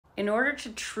In order to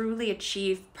truly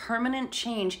achieve permanent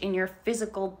change in your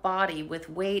physical body with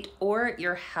weight or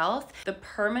your health, the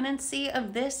permanency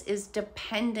of this is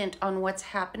dependent on what's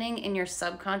happening in your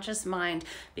subconscious mind,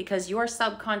 because your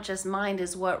subconscious mind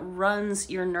is what runs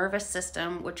your nervous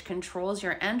system, which controls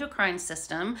your endocrine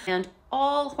system and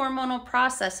all hormonal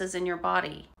processes in your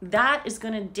body. That is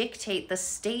going to dictate the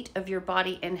state of your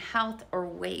body in health or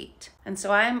weight. And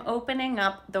so I'm opening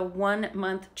up the 1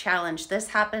 month challenge.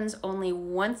 This happens only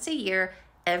once a year,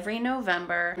 every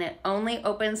November, and it only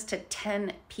opens to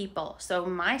 10 people. So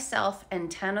myself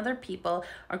and 10 other people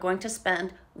are going to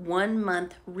spend 1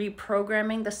 month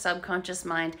reprogramming the subconscious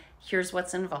mind. Here's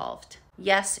what's involved.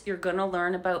 Yes, you're going to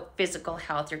learn about physical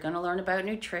health. You're going to learn about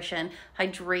nutrition,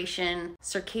 hydration,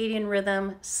 circadian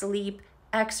rhythm, sleep,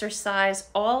 exercise,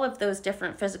 all of those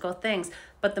different physical things.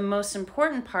 But the most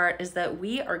important part is that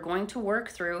we are going to work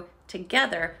through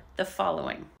together the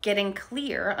following: getting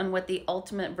clear on what the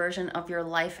ultimate version of your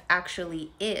life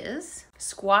actually is,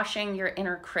 squashing your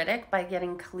inner critic by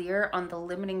getting clear on the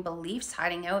limiting beliefs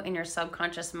hiding out in your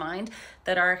subconscious mind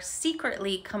that are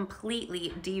secretly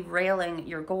completely derailing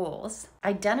your goals,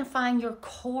 identifying your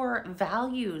core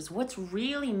values, what's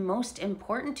really most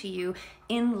important to you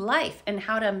in life, and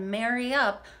how to marry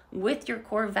up with your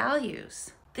core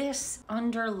values. This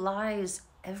underlies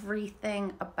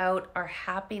everything about our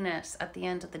happiness at the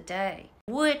end of the day,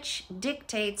 which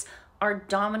dictates our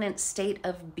dominant state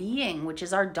of being, which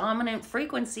is our dominant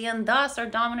frequency and thus our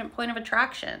dominant point of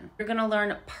attraction. You're going to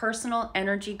learn personal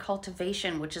energy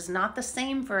cultivation, which is not the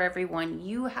same for everyone.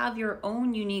 You have your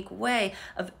own unique way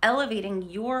of elevating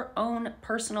your own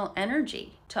personal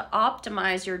energy to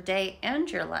optimize your day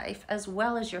and your life, as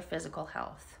well as your physical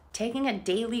health. Taking a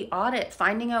daily audit,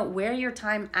 finding out where your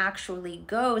time actually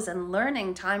goes, and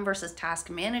learning time versus task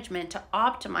management to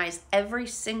optimize every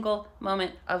single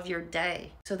moment of your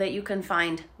day so that you can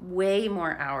find way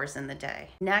more hours in the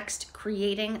day. Next,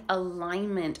 creating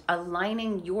alignment,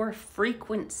 aligning your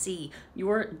frequency,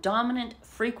 your dominant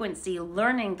frequency,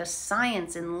 learning the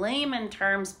science in layman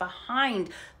terms behind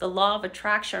the law of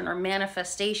attraction or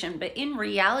manifestation, but in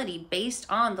reality, based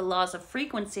on the laws of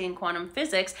frequency and quantum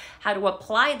physics, how to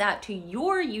apply that to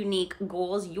your unique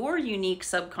goals, your unique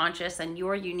subconscious, and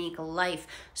your unique life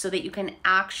so that you can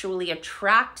actually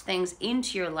attract things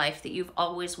into your life that you've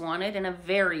always wanted in a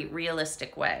very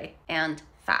realistic way and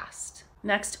fast.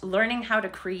 Next, learning how to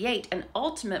create an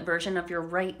ultimate version of your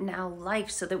right now life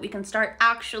so that we can start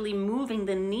actually moving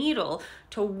the needle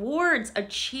towards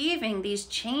achieving these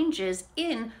changes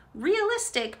in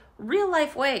realistic, real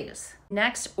life ways.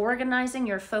 Next, organizing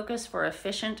your focus for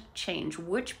efficient change.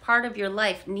 Which part of your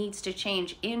life needs to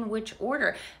change in which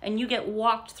order? And you get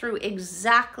walked through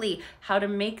exactly how to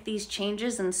make these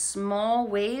changes in small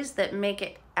ways that make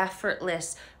it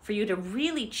effortless for you to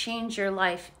really change your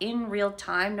life in real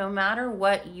time, no matter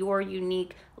what your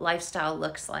unique lifestyle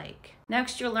looks like.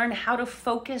 Next, you'll learn how to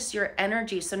focus your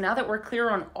energy. So now that we're clear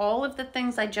on all of the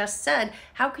things I just said,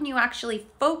 how can you actually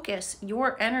focus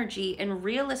your energy in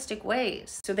realistic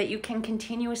ways so that you can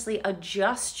continuously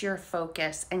adjust your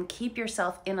focus and keep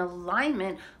yourself in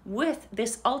alignment with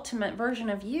this ultimate version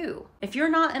of you? If you're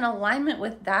not in alignment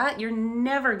with that, you're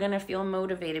never gonna feel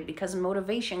motivated, because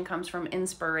motivation comes from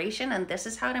inspiration, and this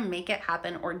is how to make it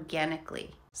happen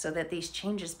organically so that these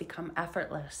changes become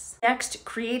effortless. Next,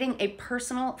 creating a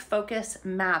personal focus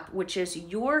map, which is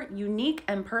your unique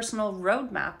and personal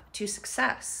roadmap to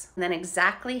success. And then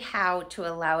exactly how to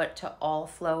allow it to all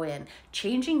flow in.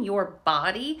 Changing your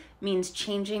body means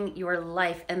changing your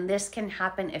life, and this can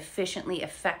happen efficiently,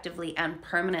 effectively, and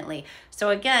permanently.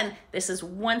 So again, this is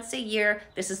once a year.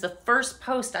 This is the first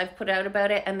post I've put out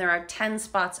about it, and there are 10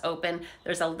 spots open.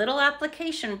 There's a little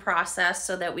application process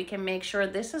so that we can make sure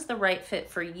this is the right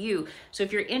fit for you. So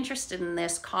if you're interested in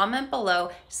this, comment below,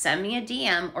 send me a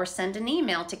DM, or send an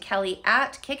email to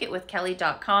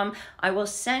kelly@kickitwithkelly.com. I will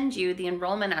send you the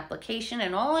enrollment application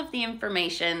and all of the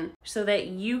information so that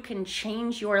you can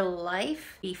change your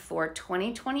life before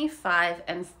 2025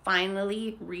 and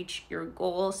finally reach your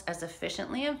goals as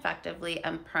efficiently, effectively,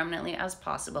 and permanently as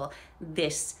possible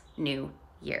this new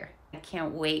year. I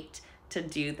can't wait to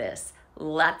do this.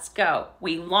 Let's go.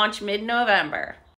 We launch mid-November.